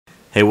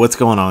Hey, what's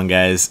going on,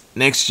 guys?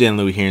 Next Gen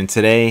Lou here, and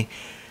today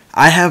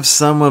I have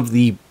some of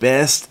the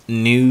best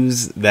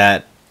news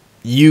that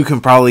you can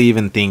probably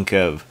even think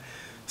of.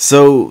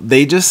 So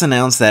they just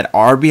announced that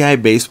RBI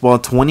Baseball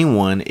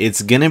 21,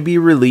 it's gonna be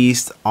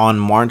released on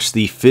March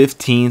the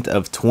 15th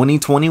of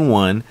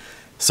 2021.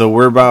 So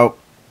we're about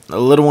a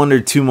little under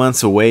 2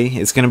 months away.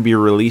 It's gonna be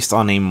released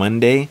on a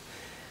Monday.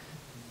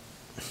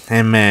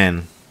 And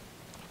man,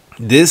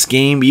 this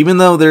game, even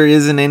though there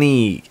isn't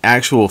any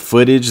actual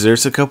footage,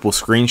 there's a couple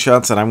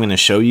screenshots that I'm going to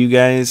show you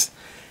guys,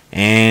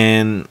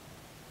 and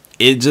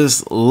it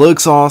just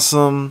looks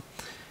awesome,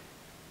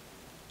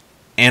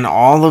 and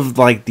all of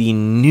like the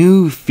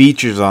new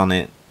features on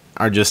it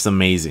are just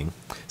amazing.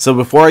 So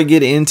before I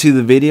get into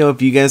the video,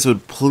 if you guys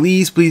would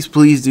please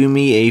do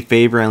me a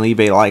favor and leave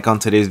a like on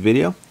today's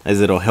video, as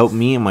it'll help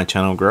me and my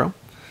channel grow.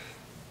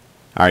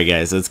 Alright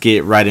guys, let's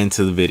get right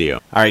into the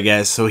video. Alright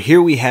guys, so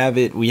here we have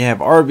it. We have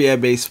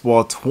RBI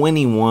Baseball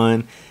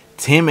 21.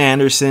 Tim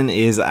Anderson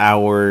is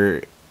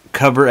our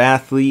cover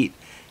athlete,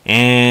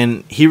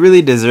 and he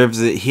really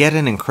deserves it. He had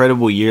an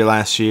incredible year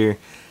last year.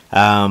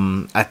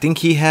 I think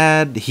he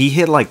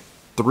hit like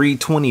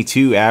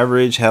 322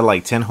 average, had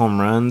like 10 home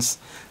runs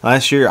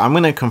last year. I'm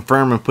going to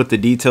confirm and put the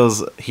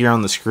details here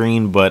on the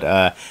screen, but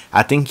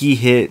I think he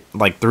hit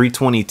like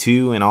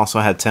 322 and also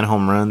had 10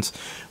 home runs,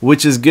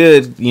 which is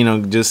good, you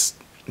know, just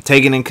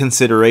taking in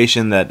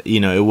consideration that, you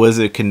know, it was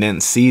a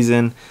condensed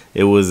season.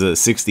 It was a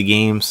 60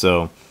 games,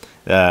 so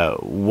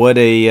what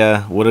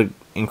a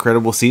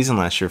incredible season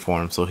last year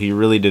for him. So he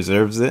really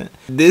deserves it.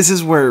 This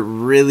is where it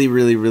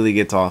really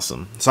gets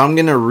awesome. So I'm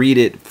gonna read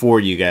it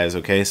for you guys,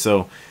 okay?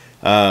 So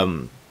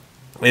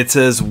it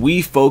says,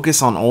 we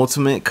focus on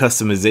ultimate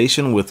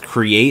customization with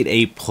create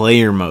a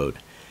player mode.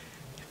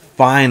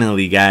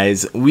 Finally,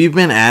 guys, we've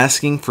been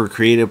asking for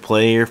create a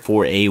player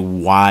for a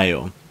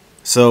while.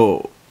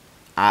 So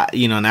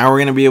you know, now we're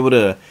gonna be able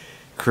to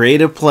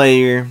create a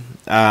player.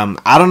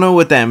 I don't know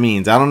what that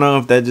means. I don't know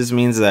if that just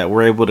means that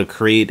we're able to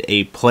create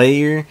a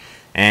player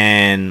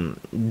and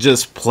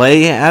just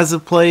play as a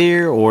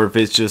player, or if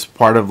it's just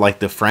part of like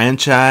the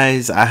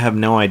franchise. I have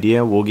no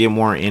idea. We'll get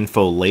more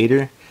info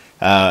later,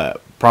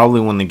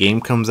 probably when the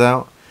game comes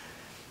out.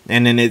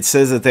 And then it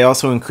says that they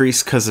also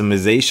increase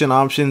customization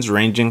options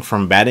ranging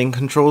from batting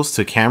controls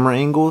to camera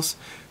angles,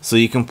 so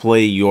you can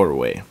play your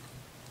way,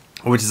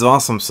 which is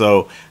awesome.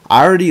 So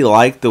I already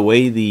like the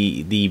way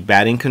the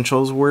batting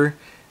controls were.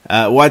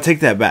 Well, I take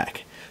that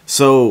back.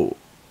 So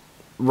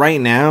right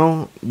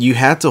now you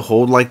have to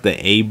hold like the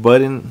A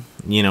button,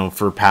 you know,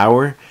 for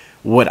power.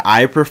 What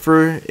I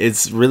prefer,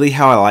 it's really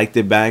how I liked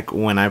it back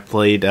when I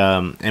played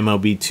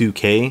MLB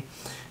 2K.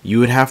 You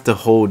would have to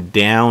hold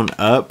down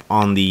up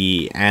on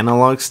the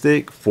analog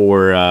stick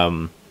for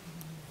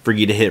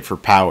you to hit for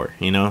power,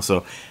 you know.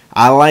 So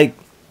I like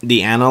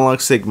the analog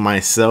stick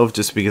myself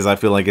just because I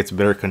feel like it's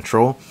better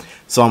control.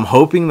 So I'm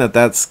hoping that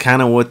that's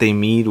kind of what they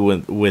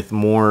mean with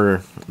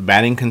more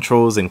batting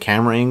controls and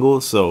camera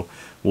angles. So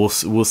we'll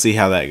see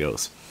how that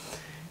goes.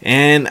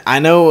 And I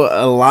know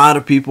a lot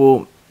of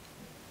people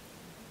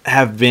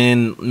have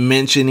been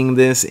mentioning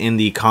this in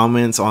the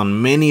comments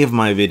on many of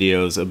my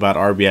videos about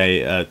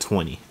RBI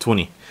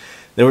 20.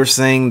 They were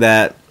saying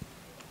that,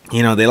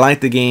 you know, they liked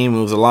the game.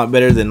 It was a lot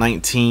better than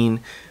 19.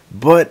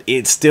 But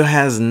it still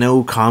has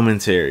no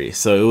commentary,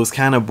 so it was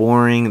kind of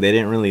boring. They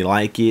didn't really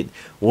like it.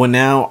 Well,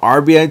 now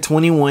RBI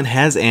 21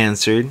 has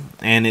answered,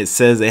 and it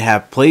says they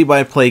have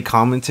play-by-play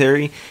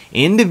commentary,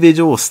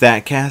 individual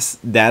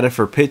StatCast data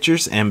for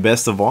pitchers, and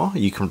best of all,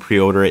 you can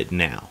pre-order it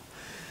now.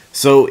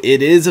 So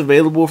it is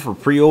available for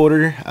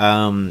pre-order.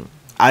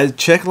 I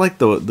checked like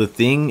the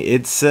thing.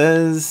 It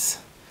says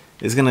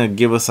it's gonna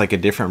give us like a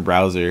different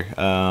browser.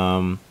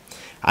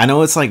 I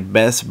know it's like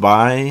Best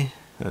Buy.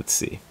 Let's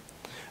see.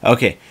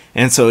 Okay,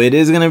 and so it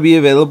is going to be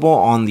available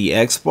on the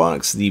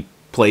Xbox, the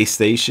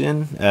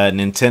PlayStation,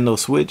 Nintendo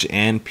Switch,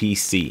 and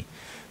PC.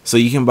 So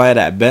you can buy it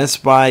at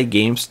Best Buy,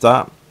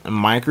 GameStop,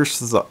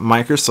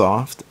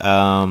 Microsoft,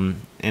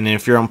 and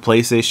if you're on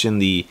PlayStation,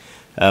 the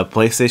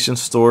PlayStation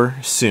Store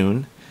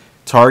soon,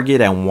 Target,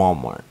 and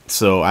Walmart.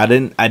 So I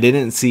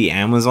didn't see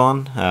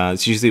Amazon.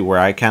 It's usually where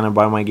I kind of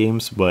buy my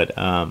games, but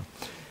I'm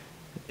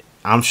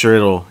sure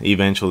it'll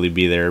eventually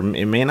be there.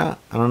 It may not.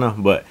 I don't know,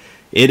 but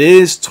it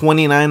is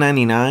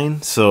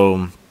 $29.99,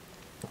 so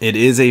it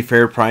is a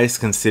fair price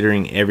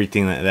considering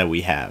everything that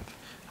we have.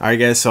 Alright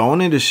guys, so I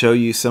wanted to show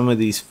you some of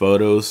these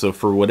photos. So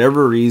for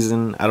whatever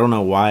reason, I don't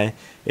know why,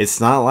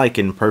 it's not like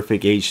in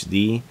perfect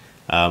HD.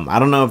 I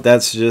don't know if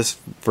that's just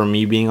for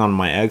me being on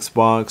my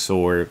Xbox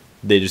or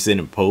they just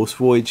didn't post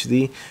full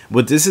HD.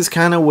 But this is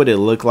kind of what it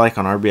looked like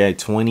on RBI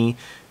 20.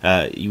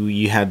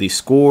 You had the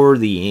score,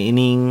 the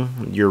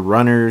inning, your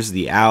runners,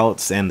 the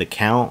outs, and the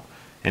count.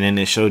 And then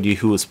it showed you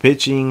who was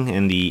pitching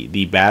and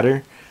the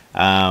batter.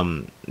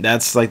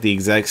 That's like the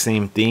exact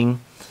same thing.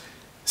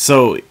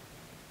 So,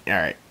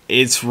 alright,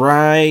 it's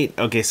right.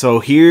 Okay, so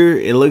here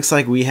it looks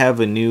like we have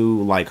a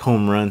new like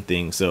home run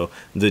thing. So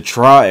the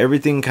draw,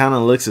 everything kind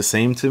of looks the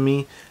same to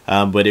me.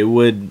 But it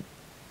would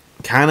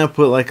kind of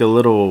put like a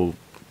little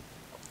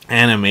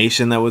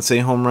animation that would say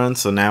home run.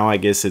 So now I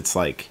guess it's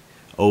like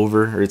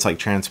over, or it's like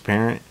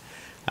transparent.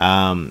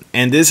 And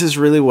this is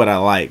really what I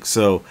like.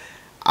 So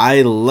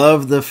I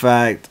love the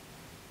fact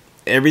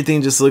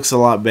everything just looks a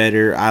lot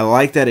better. I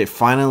like that it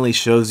finally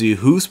shows you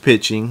who's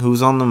pitching,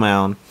 who's on the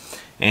mound,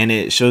 and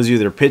it shows you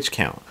their pitch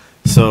count.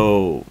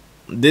 So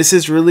this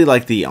is really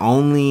like the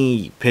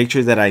only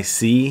picture that I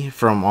see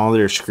from all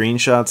their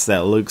screenshots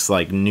that looks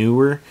like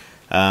newer.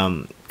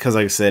 Because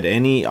like I said,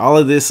 all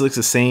of this looks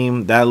the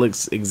same. That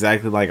looks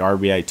exactly like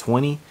RBI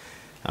 20.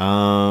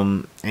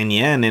 And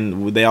yeah, and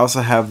then they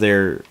also have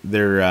their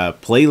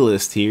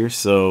playlist here.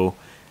 So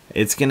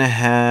it's gonna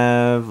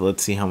have,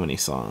 let's see how many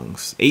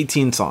songs.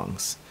 18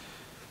 songs.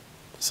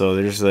 So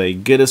there's a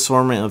good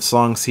assortment of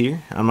songs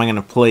here. I'm not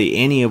gonna play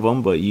any of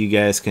them, but you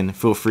guys can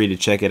feel free to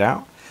check it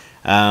out.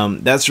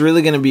 That's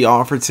really gonna be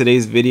all for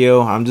today's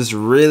video. I'm just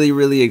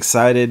really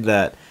excited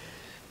that,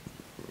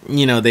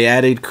 you know, they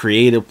added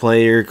creative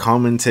player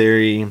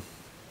commentary.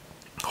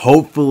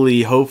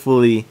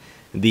 Hopefully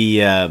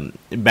the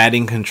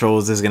batting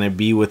controls is going to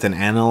be with an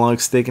analog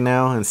stick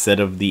now instead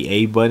of the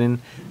A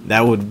button.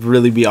 That would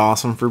really be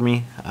awesome for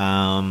me.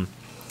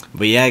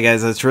 But yeah,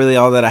 guys, that's really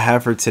all that I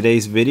have for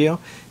today's video.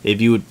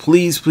 If you would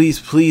please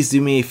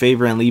do me a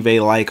favor and leave a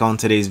like on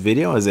today's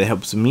video, as it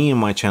helps me and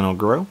my channel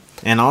grow.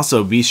 And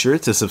also be sure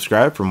to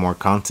subscribe for more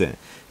content.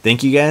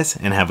 Thank you guys,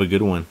 and have a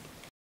good one.